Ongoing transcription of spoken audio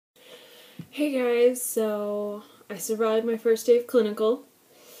Hey guys, so I survived my first day of clinical,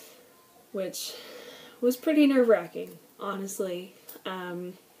 which was pretty nerve-wracking, honestly.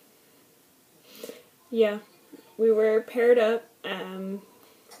 Yeah, we were paired up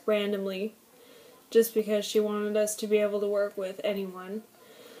randomly just because she wanted us to be able to work with anyone.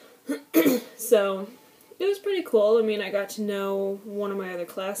 So it was pretty cool. I mean, I got to know one of my other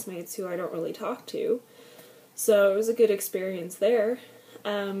classmates who I don't really talk to, so it was a good experience there.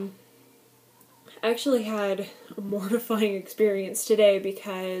 I actually had a mortifying experience today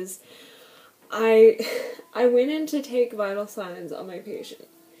because I went in to take vital signs on my patient.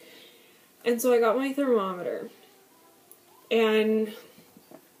 And so I got my thermometer. And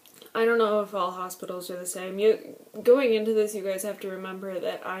I don't know if all hospitals are the same. Going into this, you guys have to remember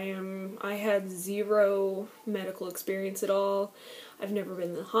that I had zero medical experience at all. I've never been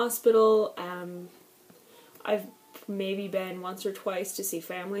in the hospital. I've maybe been once or twice to see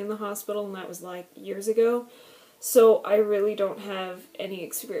family in the hospital, and that was like years ago. So I really don't have any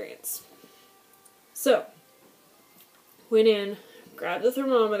experience. So, went in, grabbed the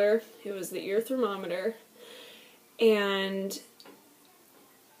thermometer. It was the ear thermometer. And,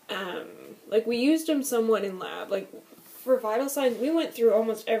 we used them somewhat in lab. Like, for vital signs, we went through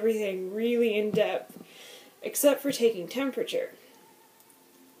almost everything really in depth, except for taking temperature.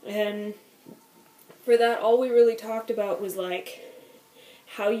 And for that, all we really talked about was, like,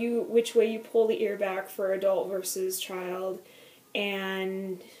 which way you pull the ear back for adult versus child,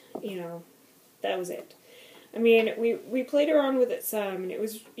 and, that was it. I mean, we played around with it some, and it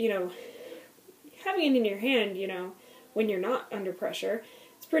was, having it in your hand, when you're not under pressure,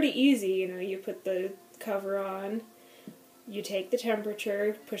 it's pretty easy, you put the cover on, you take the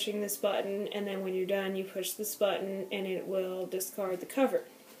temperature, pushing this button, and then when you're done, you push this button, and it will discard the cover.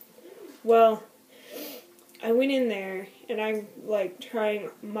 Well, I went in there, and I'm, trying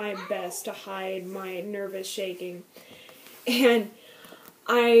my best to hide my nervous shaking, and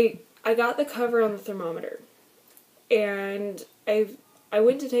I got the cover on the thermometer, and I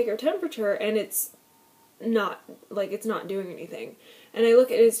went to take her temperature, and it's not doing anything. And I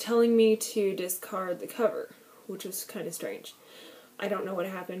look at it, it's telling me to discard the cover, which was kind of strange. I don't know what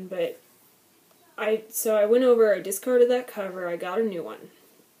happened, but so I went over, I discarded that cover, I got a new one.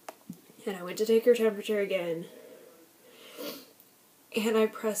 And I went to take her temperature again, and I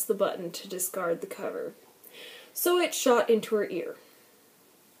pressed the button to discard the cover. So it shot into her ear.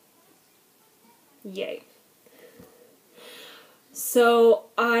 Yay. So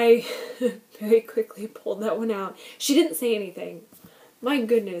I very quickly pulled that one out. She didn't say anything. My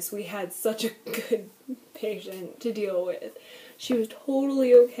goodness, we had such a good patient to deal with. She was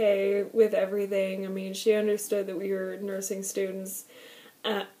totally okay with everything. I mean, she understood that we were nursing students.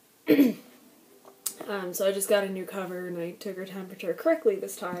 So I just got a new cover, and I took her temperature correctly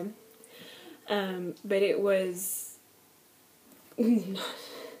this time. But it was not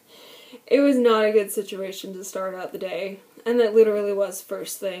a good situation to start out the day, and that literally was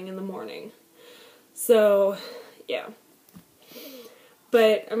first thing in the morning. So, yeah.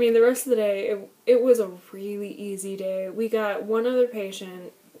 But, I mean, the rest of the day, it was a really easy day. We got one other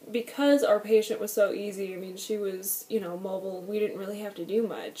patient. Because our patient was so easy, I mean, she was, mobile, we didn't really have to do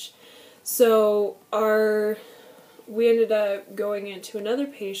much. So we ended up going into another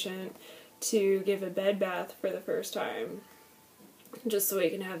patient to give a bed bath for the first time, just so we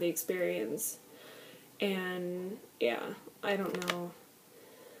can have the experience. And yeah, I don't know.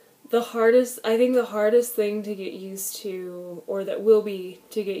 I think the hardest thing to get used to, or that will be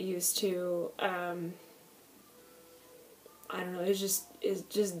to get used to, I don't know, is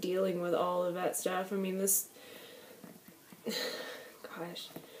just dealing with all of that stuff. I mean, gosh.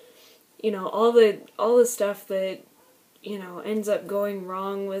 All the stuff that, ends up going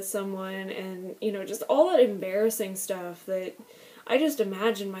wrong with someone, and, just all that embarrassing stuff that I just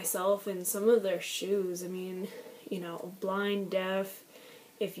imagine myself in some of their shoes. I mean, blind, deaf,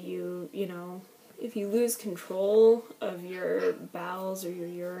 if you lose control of your bowels or your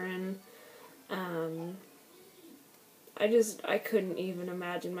urine, I couldn't even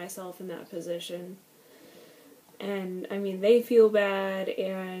imagine myself in that position. And, I mean, they feel bad,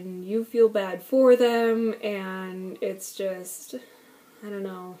 and you feel bad for them, and it's just, I don't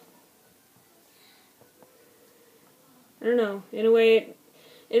know. In a way,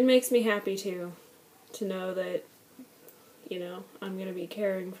 it makes me happy, too, to know that, I'm going to be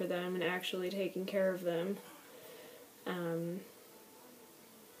caring for them and actually taking care of them,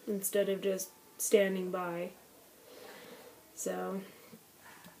 instead of just standing by. So,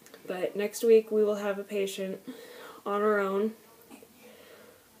 but next week we will have a patient on our own. I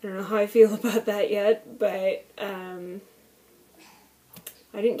don't know how I feel about that yet, but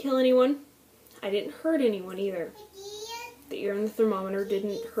I didn't kill anyone. I didn't hurt anyone either. The ear and the thermometer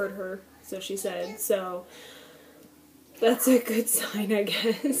didn't hurt her, so she said. So that's a good sign, I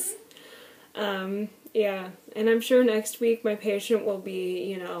guess. Yeah, and I'm sure next week my patient will be,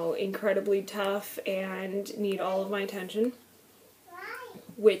 you know, incredibly tough and need all of my attention,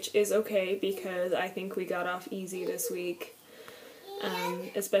 which is okay because I think we got off easy this week,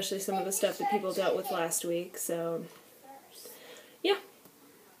 especially some of the stuff that people dealt with last week, so yeah.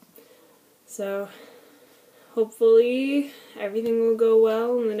 So hopefully everything will go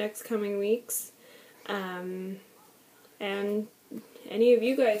well in the next coming weeks, and any of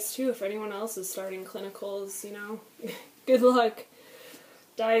you guys too, if anyone else is starting clinicals, you know, good luck.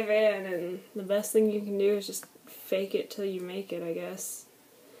 Dive in, and the best thing you can do is just fake it till you make it, I guess.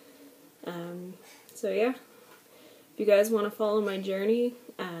 So yeah, if you guys want to follow my journey,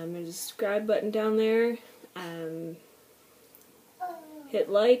 there's a subscribe button down there. Hit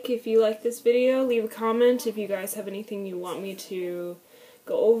like if you like this video, leave a comment if you guys have anything you want me to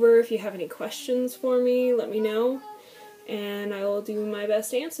go over. If you have any questions for me, let me know, and I will do my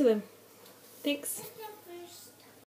best to answer them. Thanks.